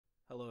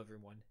Hello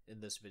everyone, in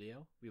this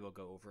video we will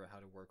go over how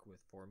to work with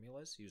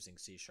formulas using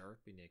C#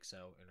 in the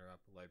Excel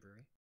Interop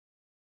library.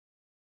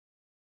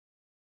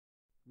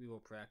 We will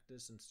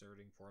practice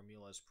inserting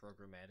formulas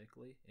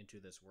programmatically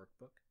into this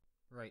workbook.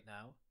 Right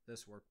now,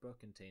 this workbook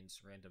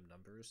contains random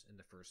numbers in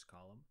the first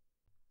column.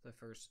 The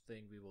first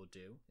thing we will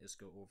do is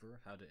go over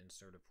how to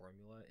insert a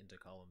formula into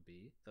column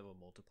B that will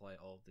multiply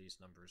all of these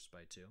numbers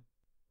by 2.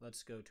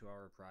 Let's go to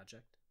our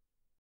project.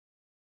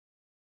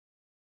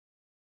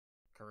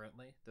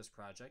 Currently, this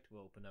project will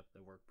open up the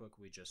workbook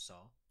we just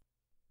saw.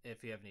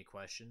 If you have any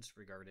questions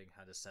regarding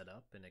how to set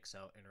up an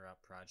Excel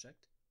Interop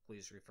project,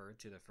 please refer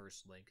to the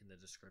first link in the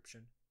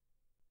description.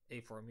 A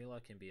formula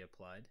can be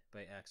applied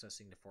by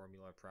accessing the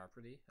formula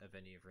property of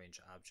any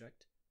range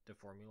object. The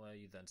formula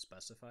you then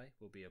specify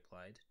will be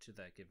applied to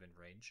that given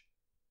range.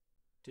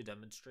 To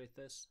demonstrate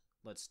this,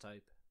 let's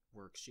type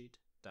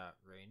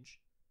worksheet.range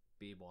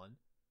b1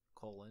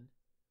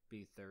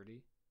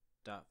 b30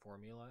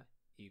 formula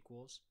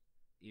equals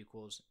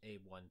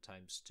a1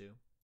 times 2.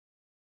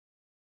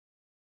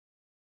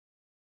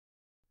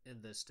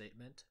 In this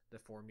statement, the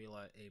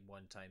formula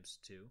a1 times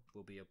 2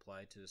 will be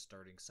applied to the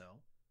starting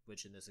cell,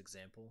 which in this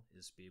example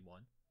is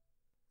b1.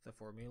 The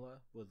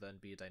formula will then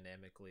be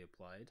dynamically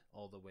applied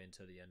all the way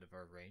until the end of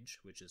our range,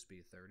 which is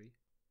b30.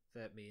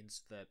 That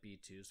means that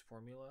b2's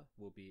formula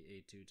will be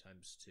a2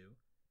 times 2,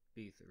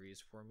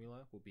 b3's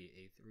formula will be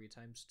a3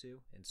 times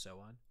 2, and so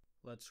on.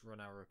 Let's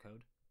run our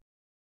code.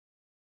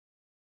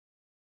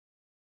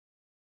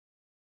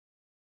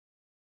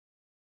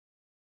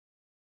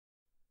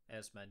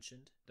 As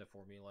mentioned, the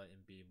formula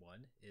in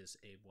B1 is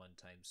A1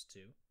 times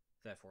 2.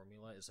 That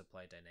formula is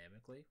applied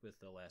dynamically with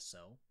the last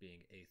cell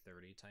being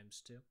A30 times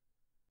 2.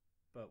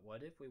 But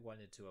what if we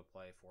wanted to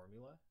apply a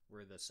formula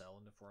where the cell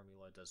in the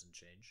formula doesn't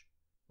change?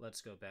 Let's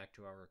go back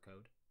to our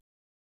code.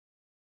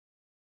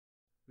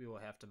 We will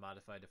have to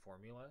modify the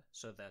formula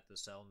so that the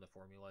cell in the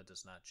formula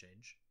does not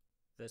change.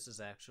 This is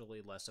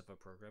actually less of a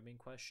programming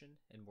question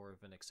and more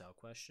of an Excel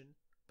question,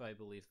 but I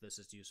believe this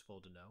is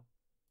useful to know.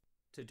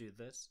 To do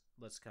this,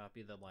 let's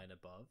copy the line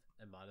above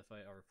and modify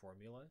our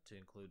formula to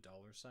include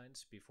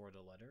 $signs before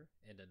the letter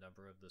and a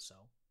number of the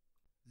cell.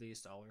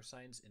 These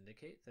 $signs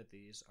indicate that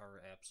these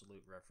are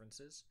absolute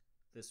references.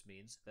 This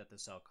means that the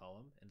cell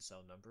column and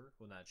cell number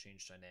will not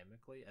change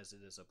dynamically as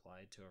it is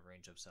applied to a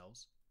range of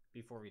cells.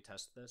 Before we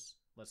test this,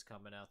 let's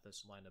comment out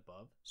this line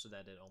above so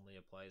that it only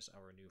applies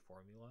our new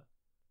formula.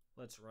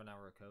 Let's run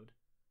our code.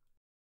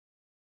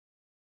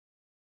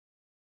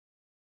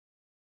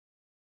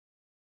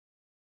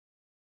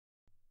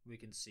 We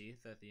can see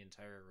that the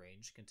entire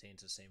range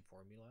contains the same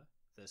formula.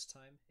 This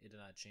time, it did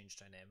not change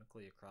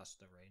dynamically across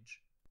the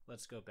range.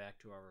 Let's go back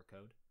to our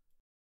code.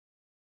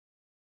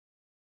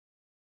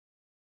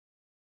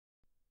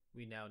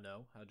 We now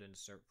know how to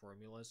insert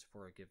formulas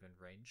for a given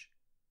range.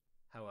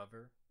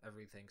 However,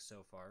 everything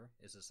so far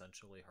is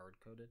essentially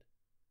hard-coded.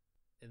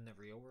 In the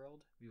real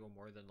world, we will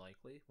more than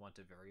likely want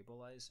to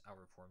variabilize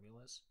our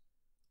formulas.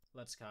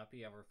 Let's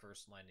copy our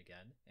first line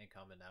again and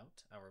comment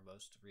out our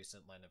most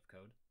recent line of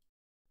code.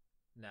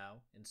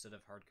 Now, instead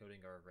of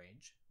hard-coding our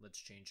range, let's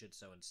change it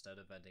so instead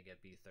of ending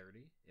at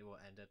B30, it will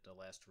end at the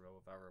last row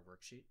of our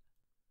worksheet.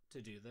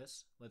 To do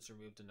this, let's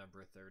remove the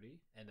number 30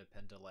 and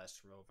append the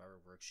last row of our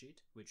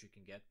worksheet, which you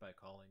can get by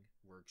calling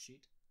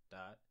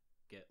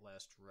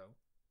worksheet.getLastRow.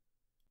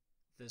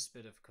 This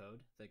bit of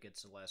code that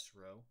gets the last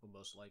row will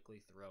most likely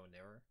throw an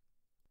error.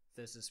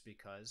 This is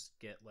because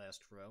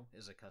getLastRow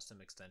is a custom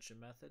extension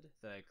method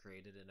that I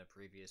created in a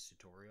previous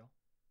tutorial.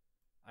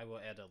 I will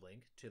add a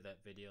link to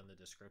that video in the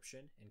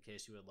description in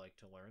case you would like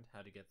to learn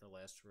how to get the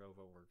last row of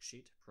a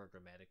worksheet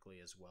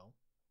programmatically as well.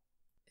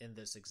 In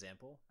this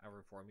example,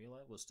 our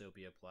formula will still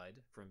be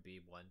applied from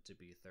B1 to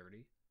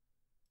B30.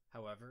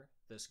 However,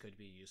 this could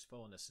be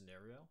useful in a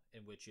scenario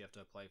in which you have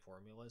to apply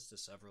formulas to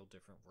several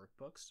different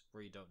workbooks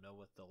where you don't know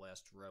what the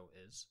last row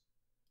is.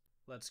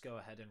 Let's go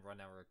ahead and run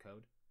our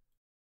code.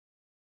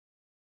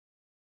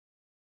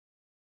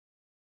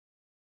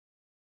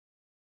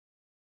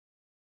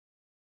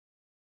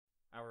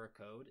 Our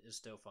code is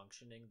still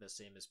functioning the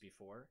same as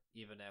before,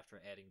 even after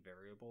adding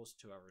variables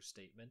to our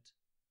statement.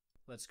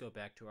 Let's go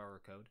back to our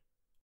code.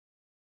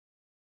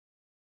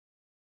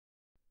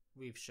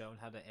 We've shown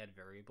how to add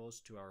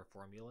variables to our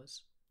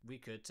formulas. We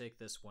could take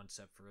this one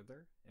step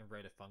further and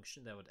write a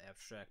function that would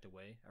abstract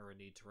away our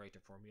need to write the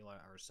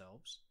formula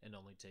ourselves and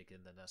only take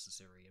in the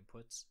necessary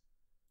inputs.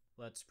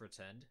 Let's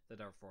pretend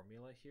that our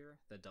formula here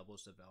that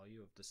doubles the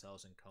value of the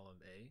cells in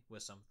column A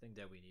was something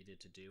that we needed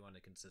to do on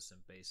a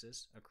consistent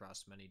basis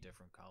across many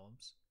different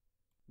columns.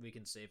 We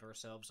can save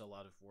ourselves a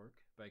lot of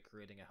work by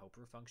creating a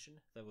helper function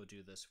that will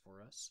do this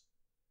for us.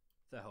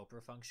 The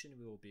helper function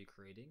we will be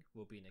creating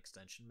will be an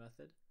extension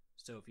method,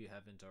 so if you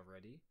haven't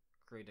already,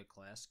 create a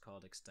class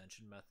called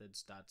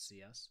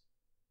extensionmethods.cs.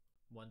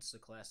 Once the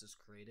class is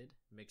created,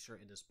 make sure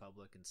it is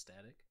public and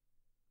static.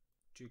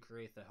 To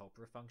create the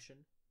helper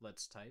function,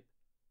 let's type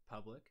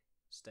public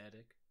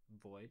static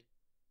void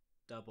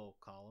double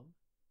column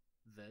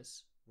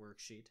this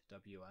worksheet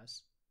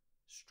ws,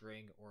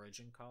 string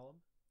origin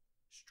column,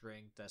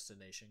 string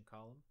destination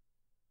column.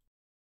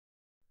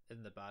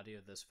 In the body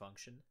of this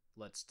function,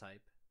 let's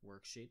type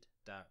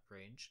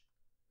worksheet.range,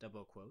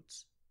 double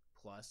quotes,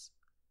 plus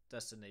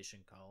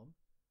destination column,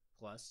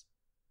 plus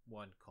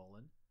 1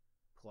 colon,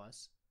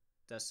 plus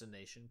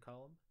destination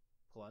column,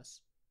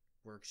 plus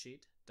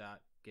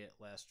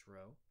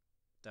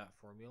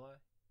worksheet.getLastRow.formula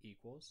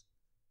equals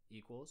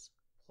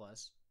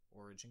plus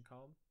origin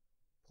column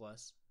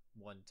plus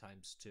 1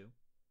 times 2.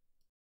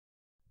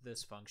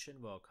 This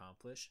function will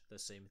accomplish the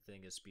same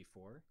thing as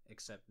before,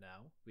 except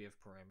now we have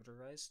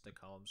parameterized the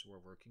columns we're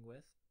working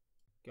with.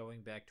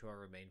 Going back to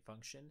our main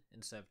function,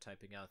 instead of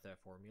typing out that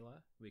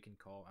formula, we can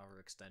call our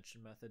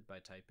extension method by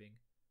typing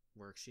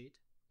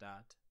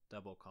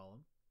worksheet.double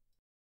column.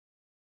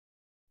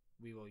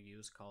 We will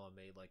use column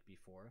A like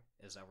before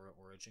as our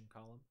origin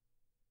column.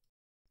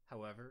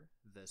 However,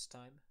 this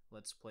time,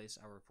 let's place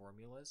our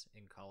formulas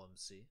in column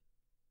C.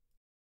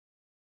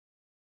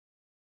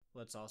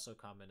 Let's also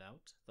comment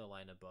out the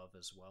line above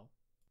as well.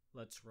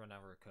 Let's run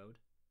our code.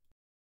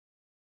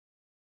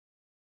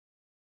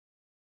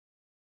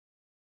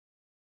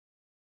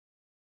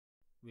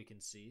 We can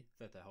see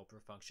that the helper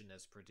function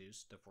has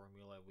produced the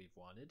formula we've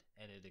wanted,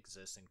 and it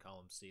exists in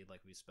column C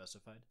like we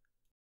specified.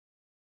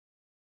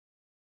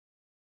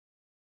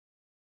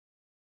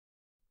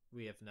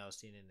 We have now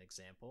seen an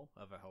example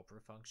of a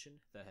helper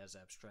function that has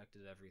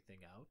abstracted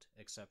everything out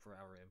except for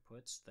our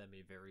inputs that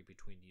may vary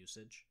between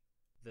usage.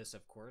 This,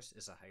 of course,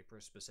 is a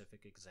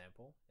hyper-specific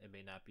example and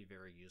may not be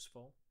very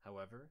useful.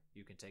 However,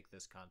 you can take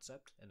this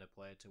concept and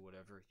apply it to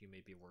whatever you may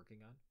be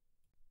working on.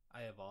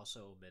 I have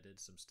also omitted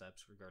some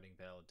steps regarding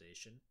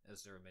validation,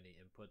 as there are many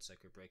inputs that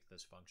could break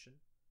this function,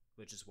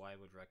 which is why I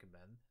would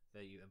recommend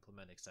that you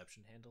implement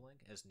exception handling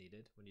as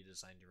needed when you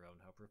design your own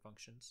helper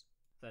functions.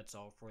 That's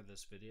all for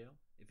this video.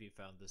 If you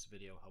found this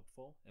video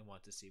helpful and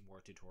want to see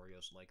more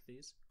tutorials like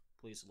these,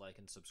 please like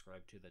and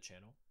subscribe to the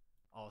channel.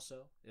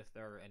 Also, if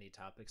there are any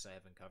topics I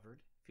haven't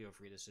covered, feel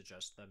free to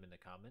suggest them in the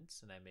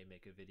comments and I may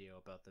make a video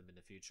about them in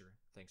the future.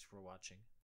 Thanks for watching.